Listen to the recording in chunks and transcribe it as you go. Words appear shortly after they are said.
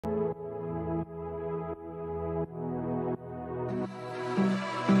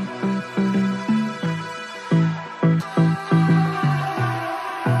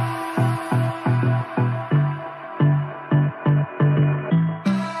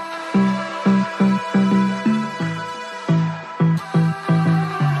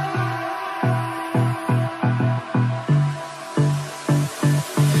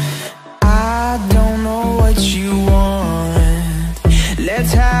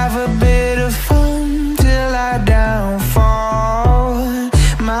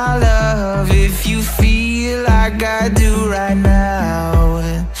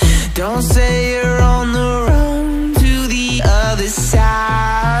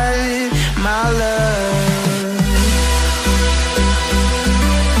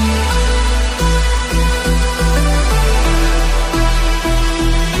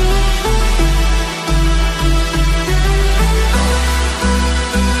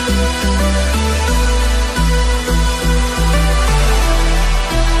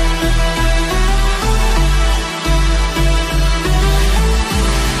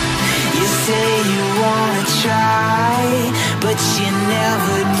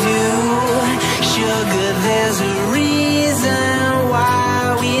never do. Sugar, there's a reason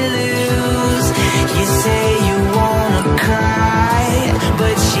why we lose. You say you wanna cry,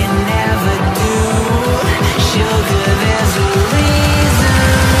 but you never do. Sugar, there's a reason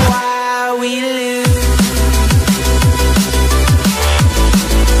why we lose.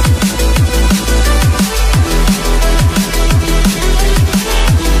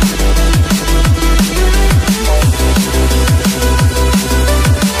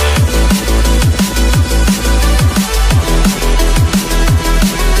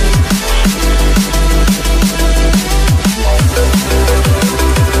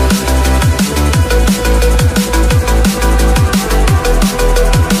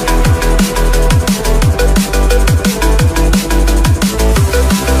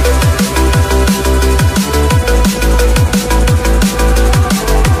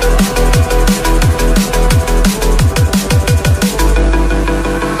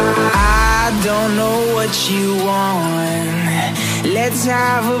 Let's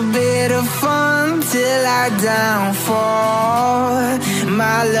have a bit of fun till I downfall.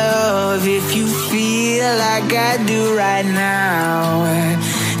 My love, if you feel like I do right now,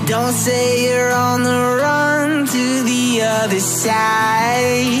 don't say you're on the run to the other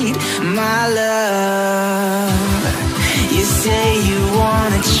side. My love, you say you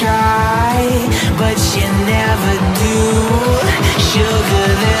wanna try, but you never do. Sugar,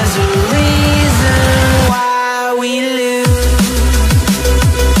 there's a reason why we lose.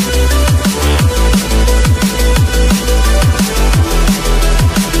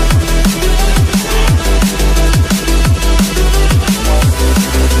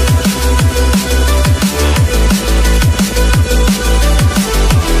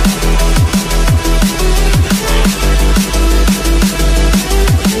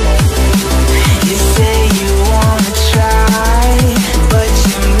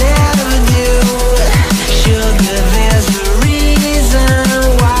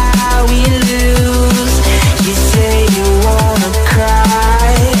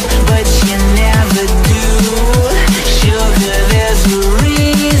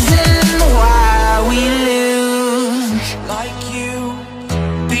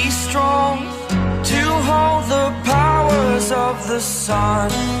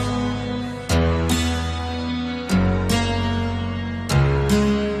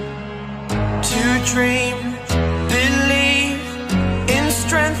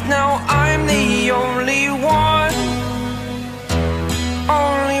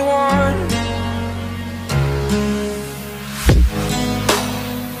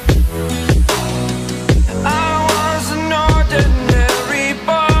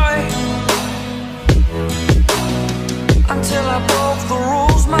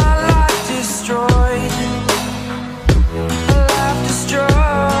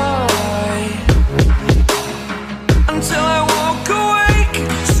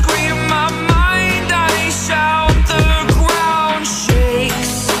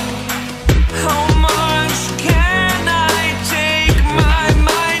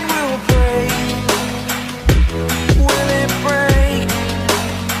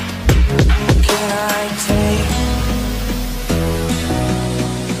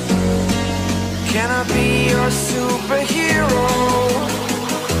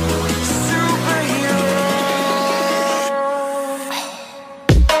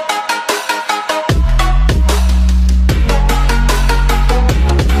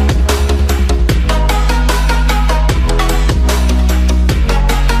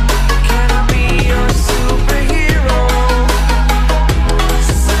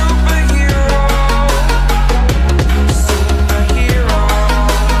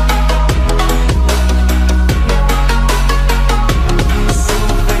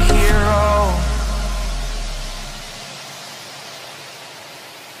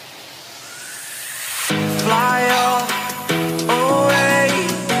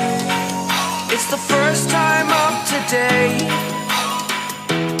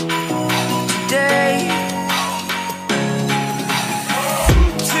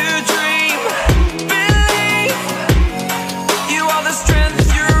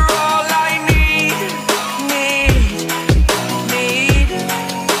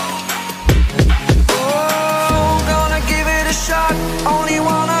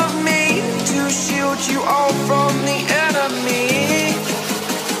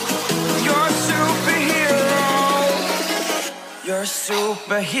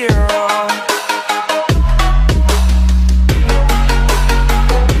 Superhero.